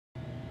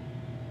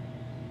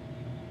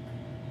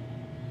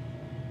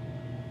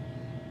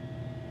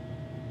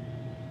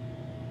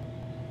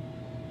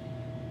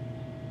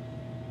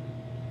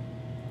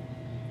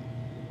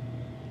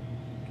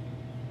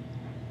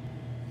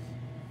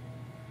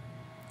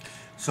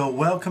So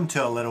welcome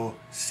to a little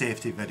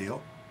safety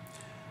video,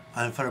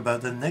 and for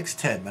about the next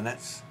 10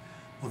 minutes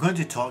we're going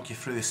to talk you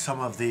through some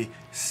of the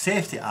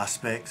safety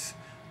aspects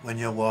when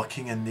you're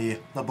working in the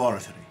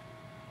laboratory.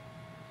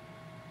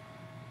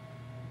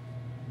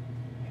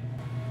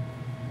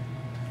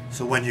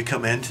 So when you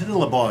come into the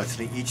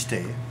laboratory each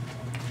day,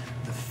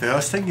 the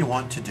first thing you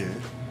want to do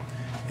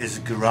is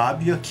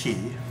grab your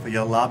key for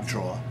your lab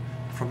drawer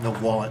from the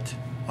wallet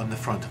on the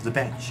front of the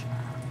bench.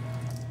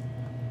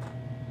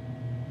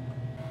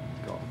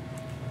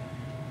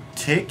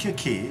 Take your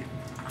key,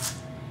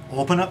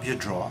 open up your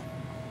drawer,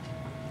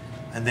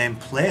 and then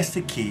place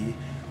the key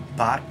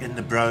back in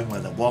the brown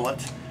leather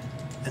wallet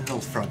in the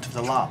front of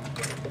the lab.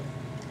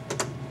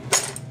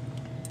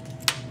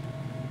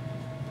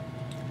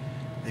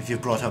 If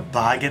you've brought a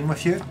bag in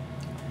with you,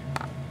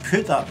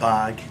 put that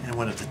bag in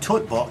one of the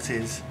tote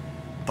boxes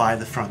by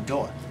the front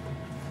door.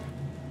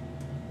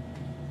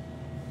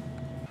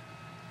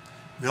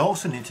 We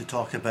also need to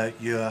talk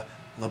about your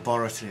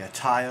laboratory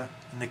attire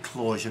and the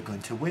clothes you're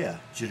going to wear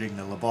during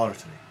the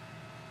laboratory.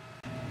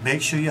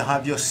 Make sure you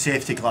have your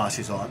safety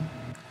glasses on.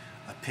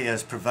 A pair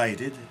is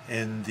provided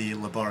in the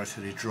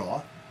laboratory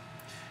drawer,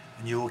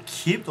 and you will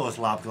keep those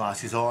lab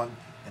glasses on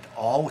at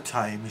all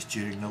times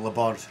during the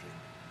laboratory.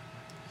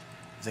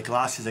 If the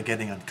glasses are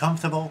getting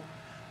uncomfortable,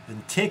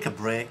 then take a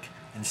break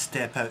and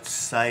step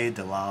outside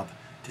the lab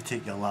to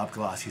take your lab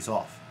glasses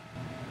off.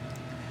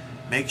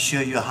 Make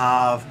sure you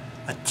have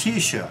a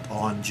t-shirt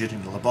on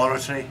during the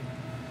laboratory,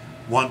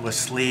 one with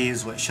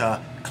sleeves which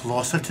are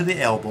closer to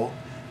the elbow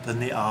than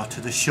they are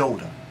to the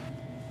shoulder.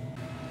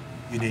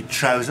 You need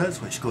trousers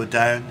which go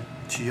down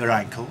to your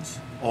ankles,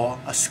 or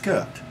a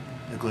skirt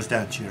that goes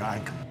down to your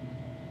ankle.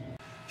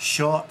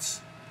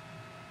 Shorts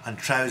and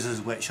trousers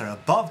which are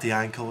above the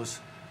ankles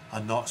are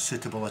not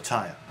suitable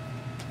attire.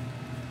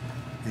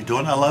 We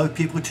don't allow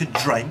people to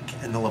drink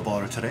in the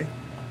laboratory.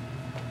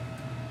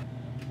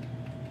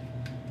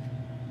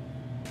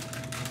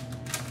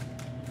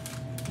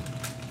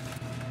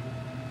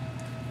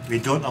 We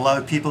don't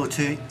allow people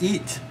to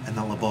eat in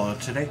the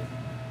laboratory.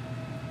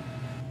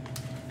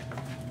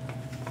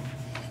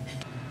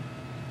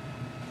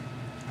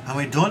 And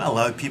we don't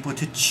allow people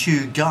to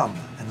chew gum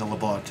in the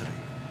laboratory.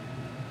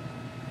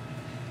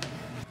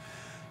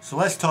 So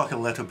let's talk a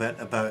little bit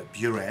about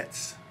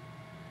burettes.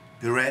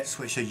 Burettes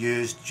which are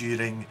used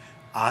during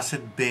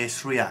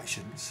acid-base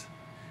reactions,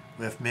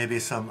 with maybe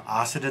some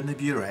acid in the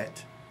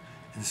burette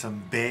and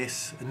some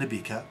base in the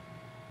beaker.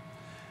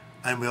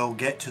 And we'll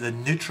get to the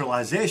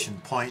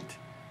neutralization point,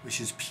 which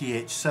is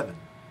pH 7.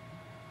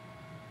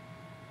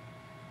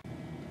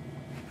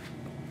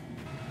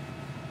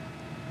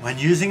 When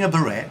using a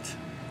burette,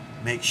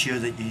 make sure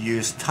that you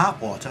use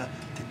tap water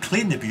to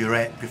clean the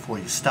burette before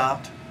you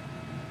start.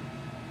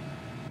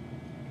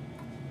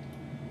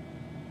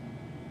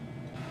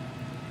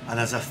 And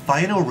as a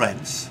final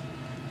rinse,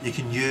 you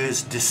can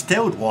use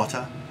distilled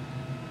water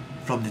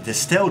from the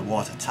distilled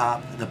water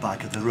tap at the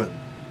back of the room.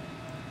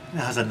 It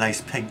has a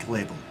nice pink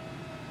label.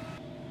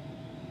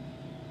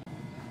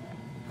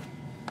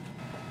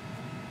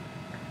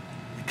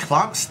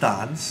 Clamp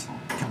stands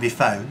can be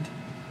found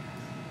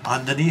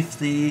underneath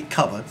the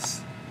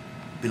cupboards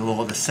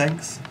below the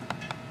sinks.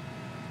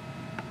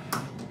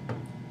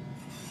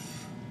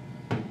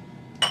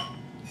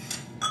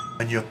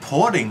 When you're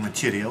pouring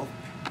material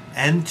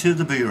into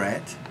the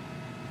burette,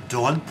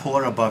 don't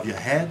pour above your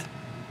head,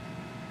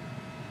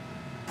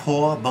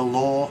 pour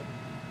below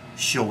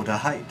shoulder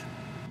height.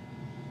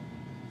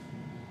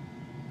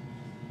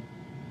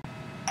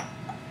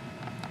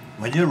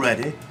 When you're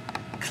ready,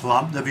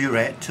 clamp the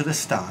burette to the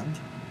stand,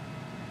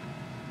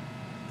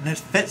 and it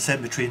fits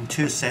in between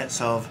two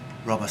sets of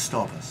rubber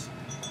stoppers.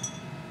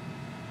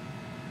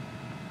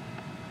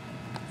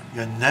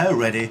 You're now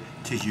ready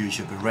to use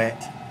your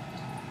burette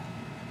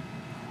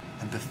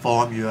and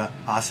perform your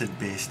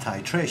acid-base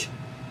titration.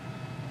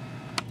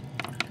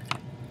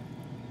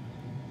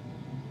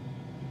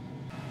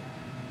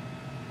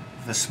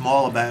 With a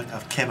small amount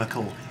of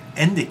chemical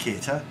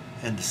indicator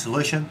in the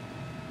solution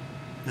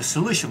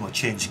will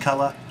change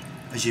colour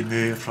as you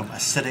move from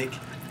acidic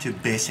to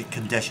basic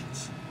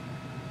conditions.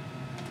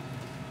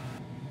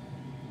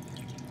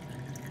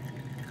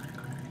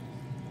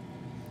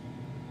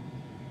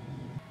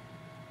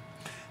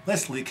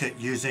 Let's look at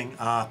using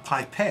a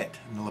pipette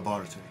in the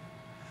laboratory.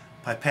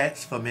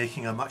 Pipettes for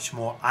making a much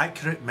more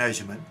accurate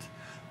measurement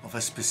of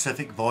a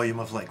specific volume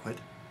of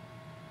liquid.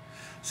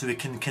 So we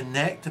can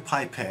connect the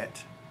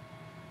pipette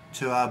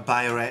to a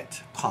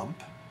Biorette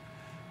pump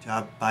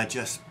by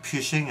just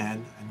pushing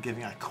in and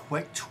giving a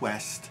quick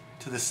twist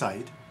to the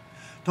side.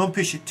 Don't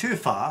push it too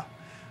far.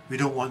 We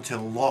don't want to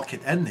lock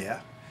it in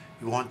there.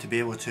 We want to be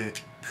able to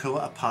pull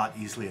it apart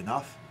easily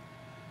enough.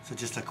 So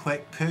just a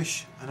quick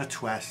push and a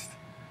twist,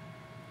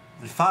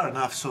 and far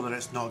enough so that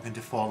it's not going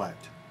to fall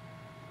out.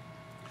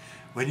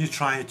 When you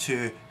try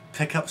to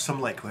pick up some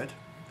liquid,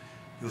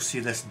 you'll see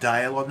this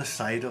dial on the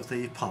side of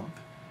the pump.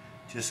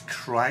 Just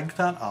crank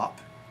that up,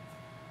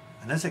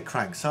 and as it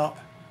cranks up,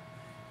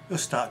 you'll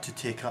start to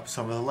take up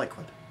some of the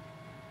liquid.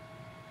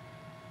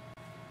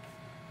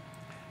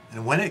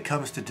 And when it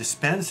comes to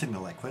dispensing the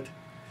liquid,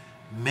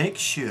 make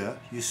sure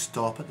you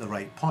stop at the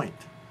right point.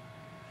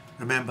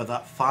 Remember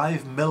that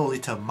 5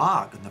 milliliter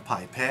mark on the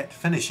pipette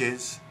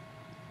finishes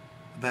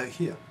about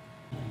here.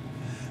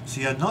 So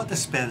you're not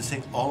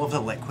dispensing all of the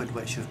liquid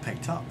which you've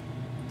picked up.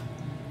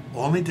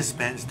 Only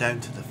dispense down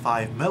to the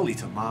 5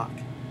 milliliter mark,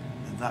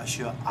 and that's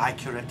your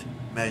accurate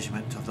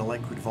measurement of the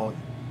liquid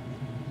volume.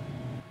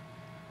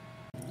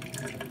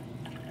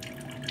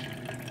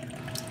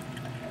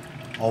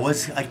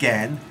 Always,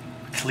 again,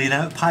 clean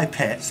out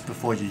pipettes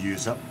before you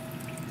use them,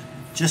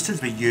 just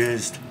as we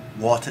used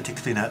water to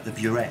clean out the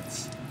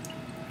burettes.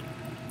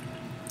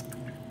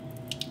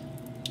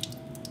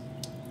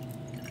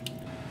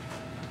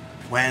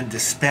 When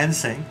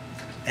dispensing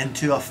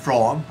into or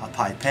from a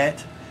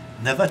pipette,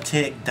 never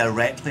take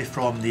directly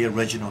from the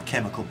original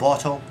chemical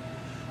bottle.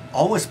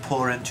 Always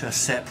pour into a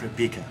separate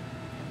beaker.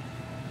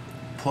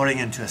 Pouring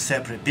into a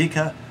separate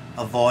beaker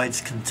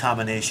avoids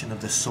contamination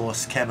of the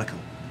source chemical.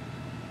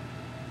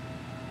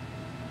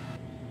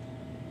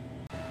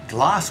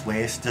 Glass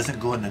waste doesn't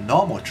go in the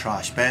normal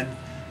trash bin,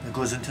 it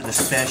goes into the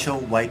special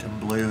white and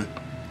blue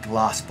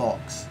glass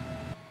box.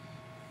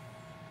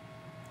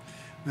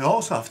 We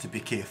also have to be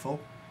careful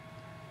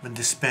when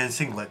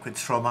dispensing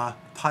liquids from a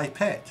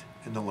pipette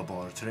in the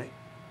laboratory.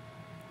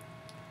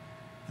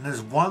 And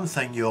there's one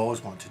thing you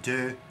always want to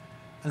do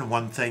and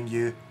one thing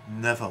you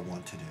never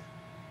want to do.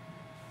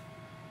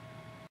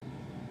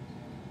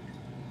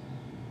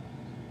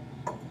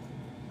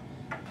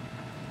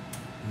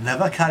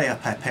 Never carry a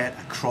pipette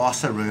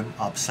across a room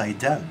upside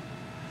down.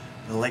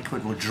 The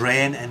liquid will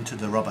drain into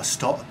the rubber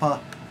stopper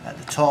at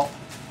the top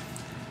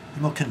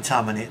and will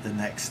contaminate the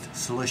next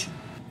solution.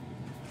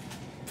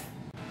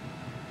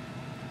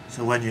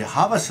 So when you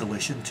have a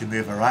solution to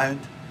move around,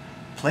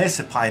 place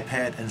the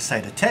pipette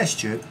inside a test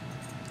tube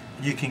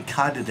and you can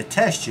carry the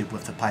test tube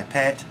with the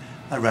pipette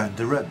around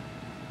the room.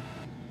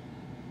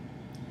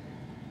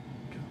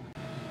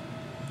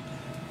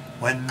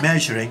 When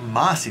measuring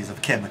masses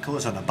of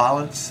chemicals on a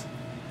balance,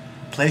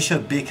 place your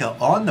beaker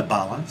on the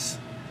balance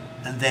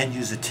and then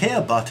use the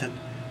tail button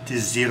to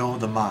zero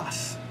the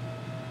mass.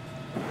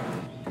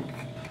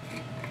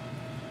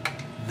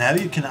 Now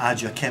you can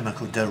add your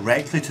chemical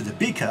directly to the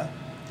beaker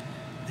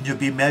and you'll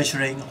be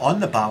measuring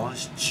on the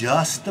balance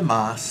just the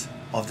mass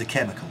of the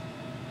chemical.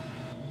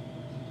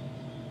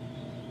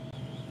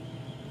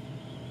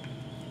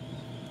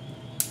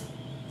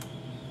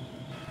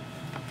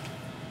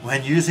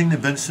 When using the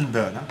Bunsen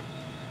burner,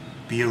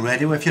 be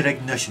ready with your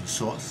ignition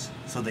source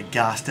so that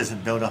gas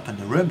doesn't build up in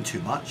the room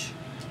too much.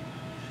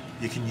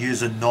 You can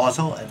use a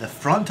nozzle at the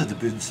front of the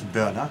Bunsen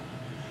burner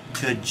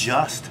to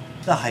adjust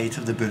the height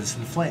of the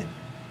Bunsen flame.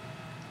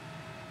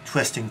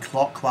 Twisting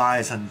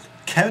clockwise and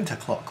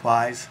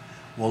counterclockwise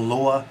will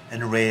lower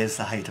and raise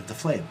the height of the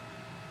flame.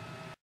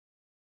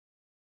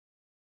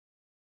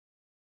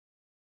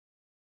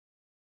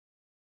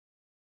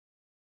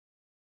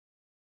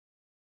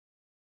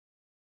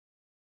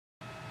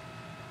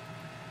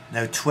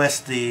 Now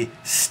twist the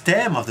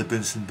stem of the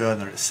Bunsen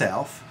burner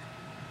itself,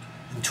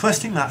 and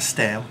twisting that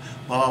stem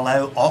will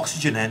allow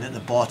oxygen in at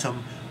the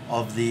bottom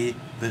of the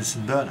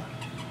Bunsen burner.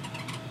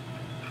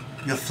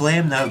 Your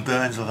flame now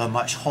burns with a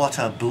much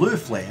hotter blue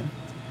flame,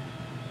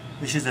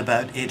 which is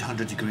about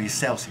 800 degrees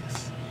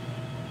Celsius.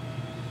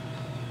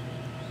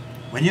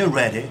 When you're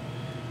ready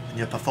and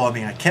you're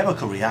performing a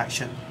chemical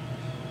reaction,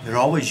 you're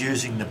always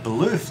using the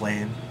blue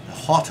flame, the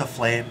hotter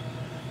flame,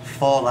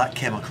 for that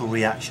chemical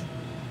reaction.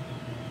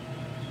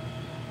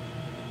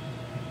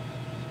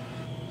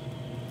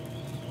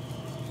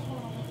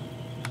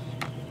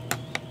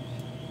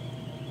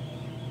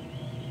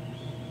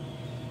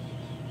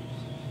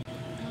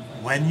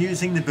 When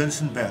using the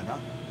Bunsen burner,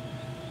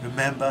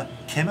 remember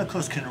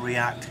chemicals can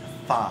react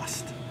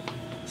fast,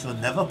 so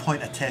never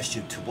point a test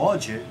tube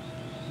towards you,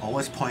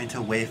 always point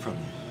away from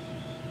you.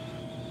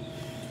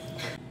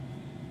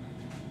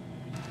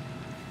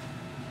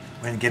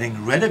 When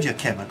getting rid of your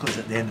chemicals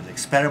at the end of the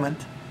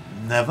experiment,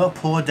 never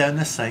pour down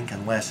the sink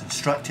unless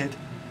instructed,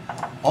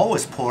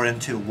 always pour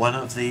into one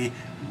of the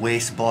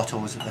waste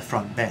bottles at the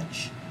front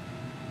bench.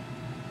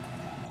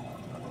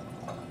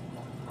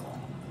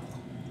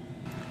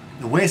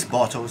 The waste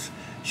bottles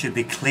should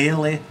be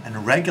clearly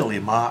and regularly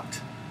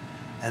marked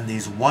in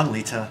these 1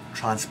 litre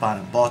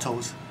transparent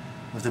bottles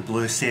with the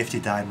blue safety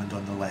diamond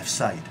on the left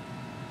side.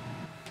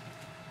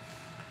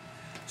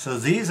 So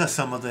these are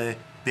some of the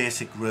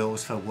basic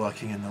rules for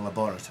working in the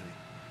laboratory.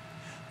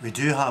 We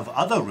do have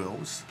other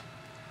rules,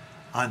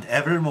 and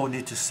everyone will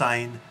need to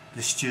sign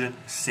the student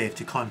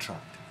safety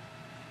contract.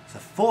 It's a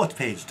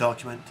 4-page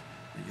document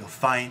that you'll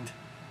find.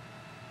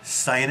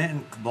 Sign it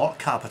in block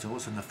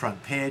capitals on the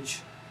front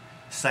page,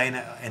 sign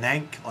it in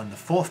ink on the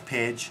 4th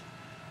page,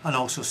 and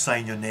also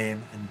sign your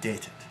name and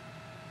date it.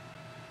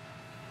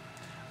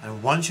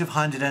 And once you've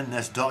handed in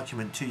this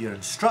document to your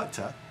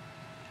instructor,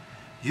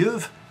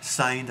 you've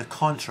signed a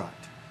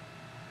contract.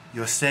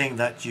 You're saying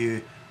that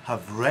you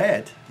have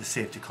read the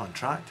safety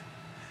contract,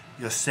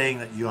 you're saying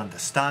that you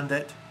understand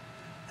it,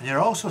 and you're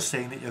also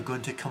saying that you're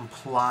going to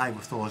comply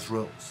with those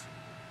rules.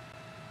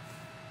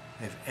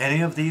 If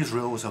any of these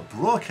rules are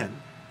broken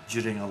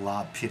during a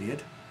lab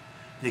period,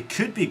 they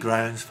could be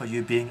grounds for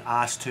you being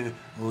asked to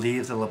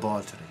leave the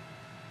laboratory.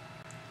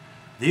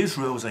 These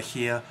rules are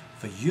here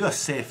for your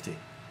safety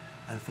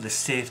and for the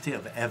safety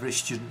of every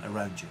student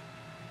around you.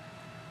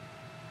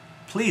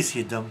 Please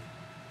heed them,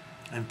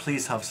 and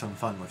please have some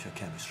fun with your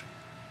chemistry.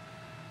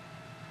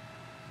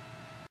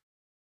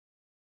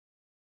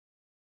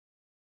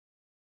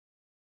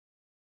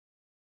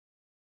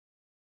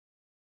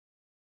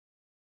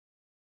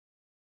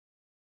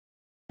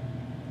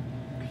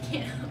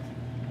 Yeah.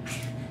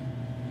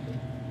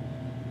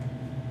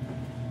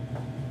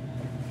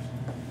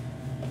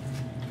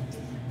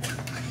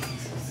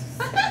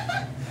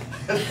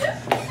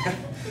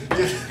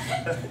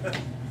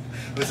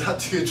 Was that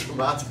too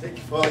dramatic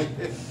for you?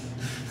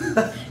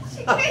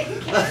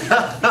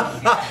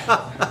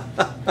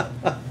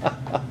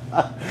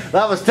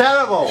 That was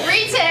terrible!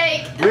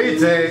 Retake!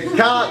 Retake!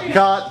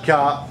 Cut!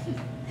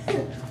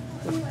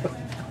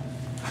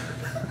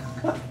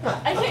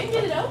 I couldn't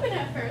get it open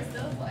at first.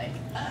 I was like,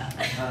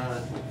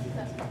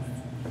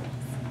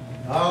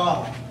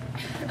 Oh!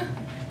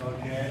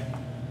 Okay.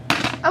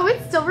 Oh,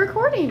 it's still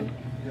recording.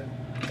 Yeah.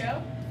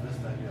 Go. This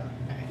time, yeah.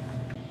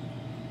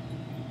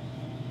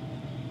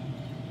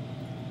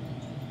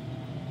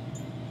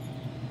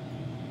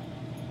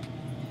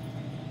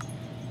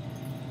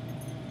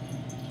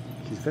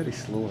 She's very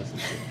slow, isn't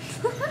she?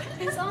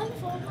 It's on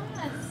full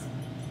blast.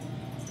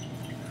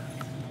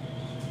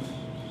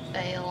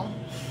 Fail.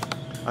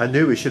 I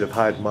knew we should have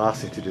hired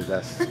Marcy to do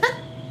this.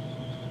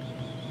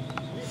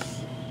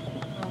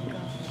 Oh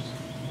gosh.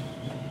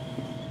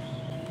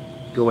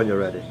 Go when you're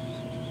ready.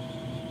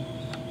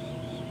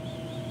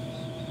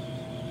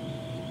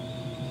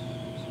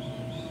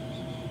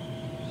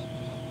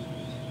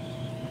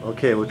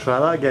 Okay, we'll try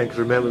that again, because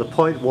remember the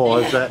point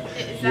was that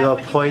Is that you're what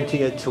you pointing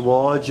did? it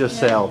towards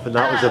yourself, and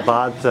that was a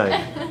bad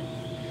thing.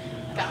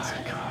 Gosh.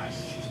 Gosh,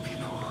 these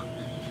people.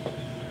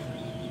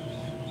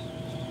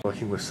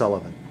 Working with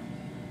Sullivan.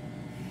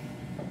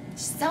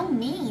 So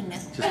mean.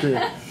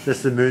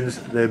 Just the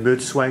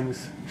mood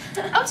swings.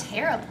 Oh,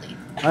 terribly.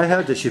 I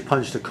heard that she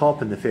punched a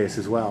cop in the face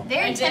as well.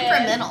 Very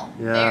temperamental.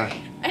 Yeah.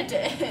 Very. I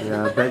did.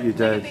 Yeah, I bet you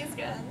Look at did. these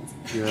guns.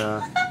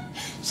 Yeah.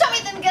 Show me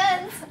them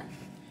guns.